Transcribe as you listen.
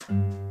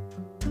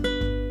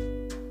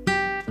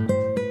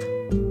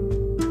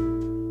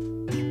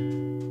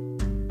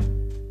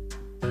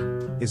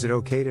Is it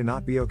okay to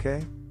not be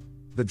okay?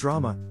 The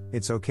drama,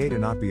 It's Okay to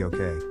Not Be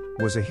Okay,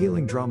 was a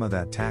healing drama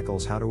that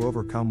tackles how to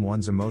overcome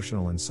one's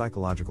emotional and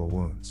psychological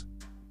wounds.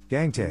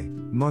 Gang Tae,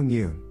 Mung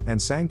Yoon,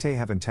 and Sang Tae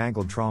have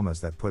entangled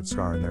traumas that put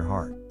scar in their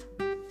heart.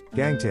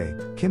 Gang Tae,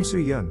 Kim Soo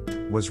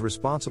Yoon, was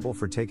responsible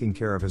for taking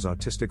care of his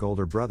autistic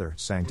older brother,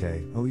 Sang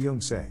Tae, Oh Young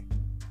Se.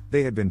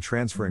 They had been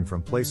transferring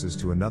from places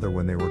to another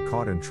when they were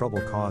caught in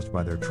trouble caused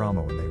by their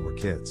trauma when they were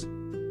kids.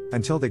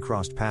 Until they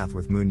crossed path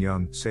with Moon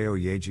Young Seo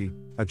Yeji,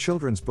 a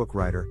children's book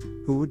writer,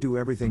 who would do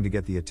everything to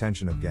get the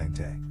attention of Gang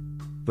Tae.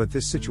 But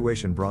this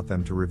situation brought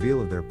them to reveal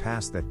of their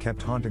past that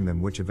kept haunting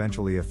them, which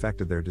eventually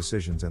affected their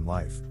decisions in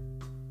life.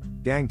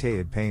 Gang Tae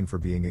had pain for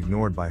being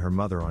ignored by her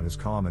mother on his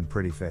calm and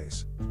pretty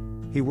face.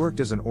 He worked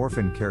as an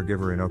orphan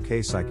caregiver in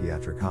OK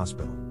Psychiatric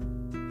Hospital.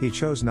 He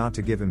chose not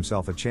to give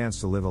himself a chance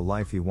to live a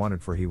life he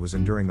wanted, for he was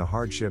enduring the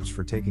hardships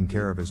for taking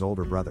care of his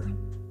older brother.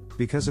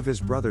 Because of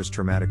his brother's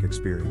traumatic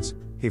experience,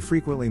 he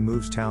frequently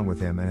moves town with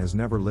him and has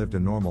never lived a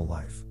normal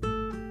life.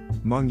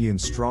 Mung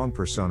Yoon's strong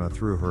persona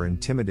through her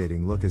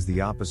intimidating look is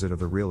the opposite of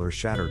the real her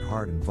shattered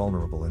heart and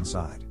vulnerable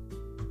inside.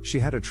 She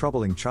had a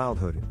troubling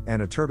childhood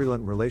and a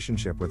turbulent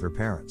relationship with her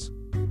parents.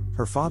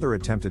 Her father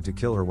attempted to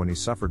kill her when he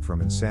suffered from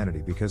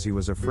insanity because he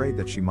was afraid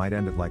that she might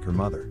end it like her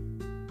mother.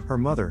 Her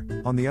mother,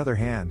 on the other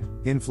hand,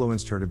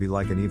 influenced her to be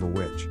like an evil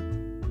witch.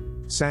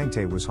 Sang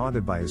Tae was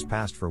haunted by his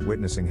past for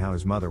witnessing how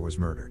his mother was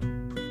murdered.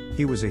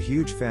 He was a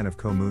huge fan of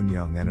Ko Moon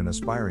Young and an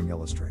aspiring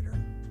illustrator.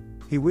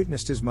 He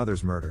witnessed his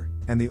mother's murder,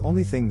 and the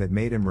only thing that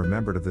made him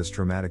remembered of this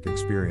traumatic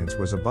experience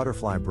was a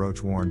butterfly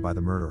brooch worn by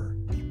the murderer.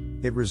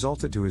 It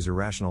resulted to his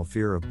irrational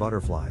fear of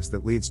butterflies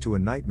that leads to a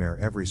nightmare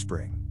every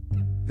spring.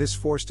 This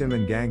forced him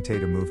and Gang Tae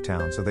to move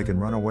town so they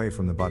can run away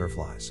from the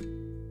butterflies.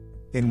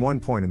 In one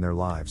point in their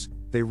lives,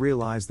 they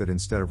realized that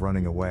instead of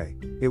running away,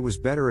 it was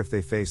better if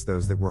they faced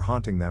those that were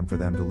haunting them, for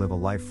them to live a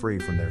life free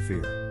from their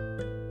fear.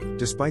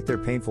 Despite their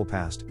painful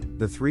past,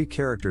 the three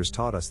characters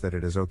taught us that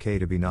it is okay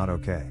to be not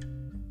okay.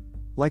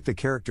 Like the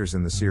characters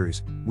in the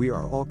series, we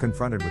are all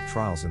confronted with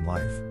trials in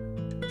life.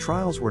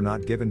 Trials were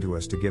not given to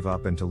us to give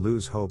up and to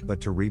lose hope, but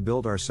to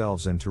rebuild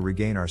ourselves and to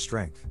regain our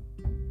strength.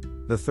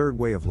 The third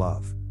way of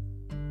love.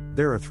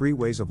 There are three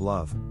ways of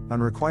love: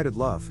 unrequited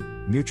love,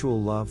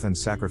 mutual love, and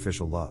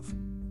sacrificial love.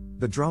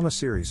 The drama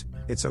series,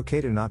 It's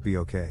Okay to Not Be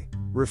Okay,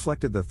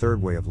 reflected the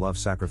third way of love,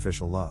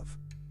 sacrificial love.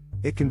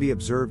 It can be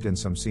observed in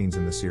some scenes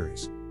in the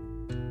series.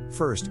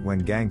 First, when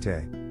Gang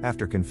Tae,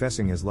 after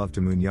confessing his love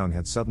to Moon Young,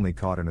 had suddenly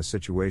caught in a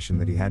situation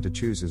that he had to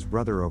choose his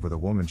brother over the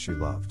woman she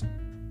loved.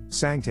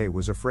 Sang Tae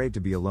was afraid to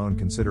be alone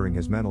considering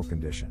his mental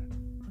condition.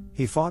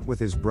 He fought with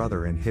his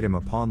brother and hit him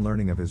upon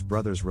learning of his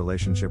brother's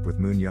relationship with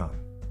Moon Young.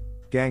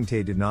 Gang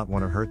Tae did not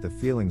want to hurt the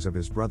feelings of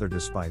his brother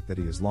despite that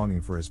he is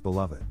longing for his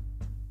beloved.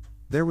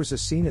 There was a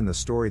scene in the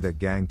story that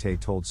Gang Tae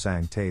told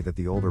Sang Tae that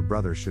the older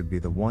brother should be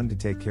the one to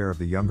take care of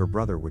the younger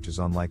brother, which is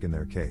unlike in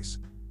their case.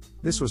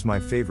 This was my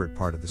favorite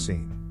part of the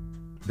scene.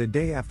 The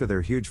day after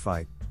their huge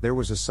fight, there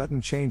was a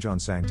sudden change on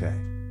Sang Tae.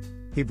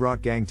 He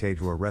brought Gang Tae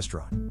to a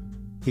restaurant.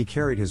 He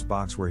carried his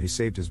box where he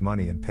saved his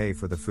money and paid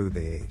for the food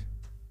they ate.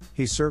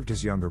 He served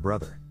his younger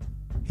brother.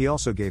 He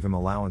also gave him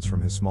allowance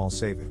from his small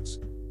savings.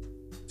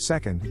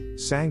 Second,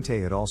 Sang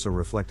Tae had also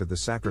reflected the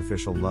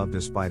sacrificial love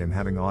despite him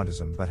having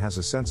autism, but has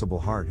a sensible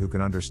heart who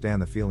can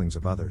understand the feelings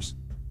of others.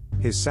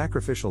 His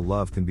sacrificial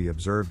love can be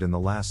observed in the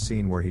last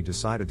scene where he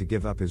decided to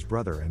give up his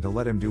brother and to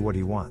let him do what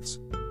he wants.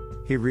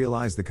 He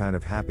realized the kind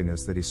of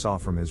happiness that he saw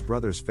from his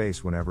brother's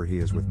face whenever he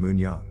is with Moon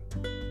Young.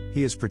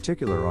 He is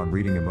particular on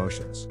reading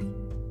emotions.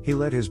 He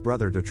led his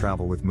brother to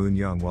travel with Moon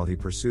Young while he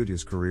pursued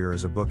his career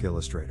as a book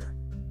illustrator.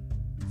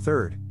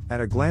 Third, at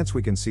a glance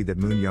we can see that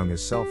Moon Young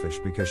is selfish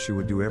because she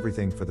would do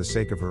everything for the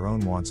sake of her own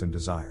wants and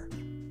desire.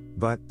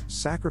 But,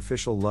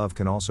 sacrificial love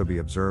can also be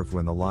observed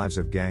when the lives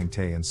of Gang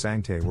Tae and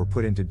Sang Tae were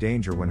put into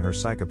danger when her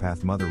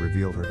psychopath mother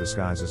revealed her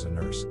disguise as a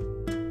nurse.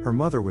 Her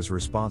mother was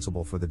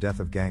responsible for the death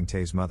of Gang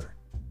Tae's mother.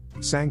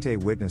 Sang Tae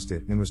witnessed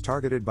it and was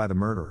targeted by the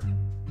murderer.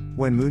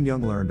 When Moon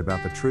Young learned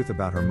about the truth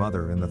about her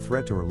mother and the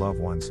threat to her loved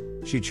ones,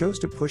 she chose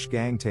to push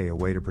Gang Tae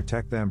away to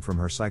protect them from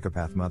her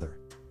psychopath mother.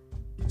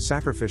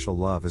 Sacrificial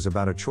love is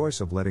about a choice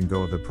of letting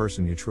go of the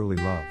person you truly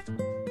loved.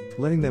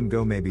 Letting them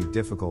go may be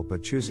difficult,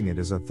 but choosing it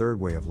is a third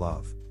way of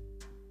love.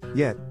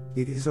 Yet,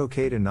 it is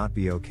okay to not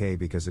be okay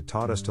because it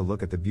taught us to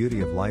look at the beauty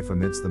of life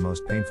amidst the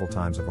most painful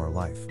times of our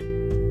life.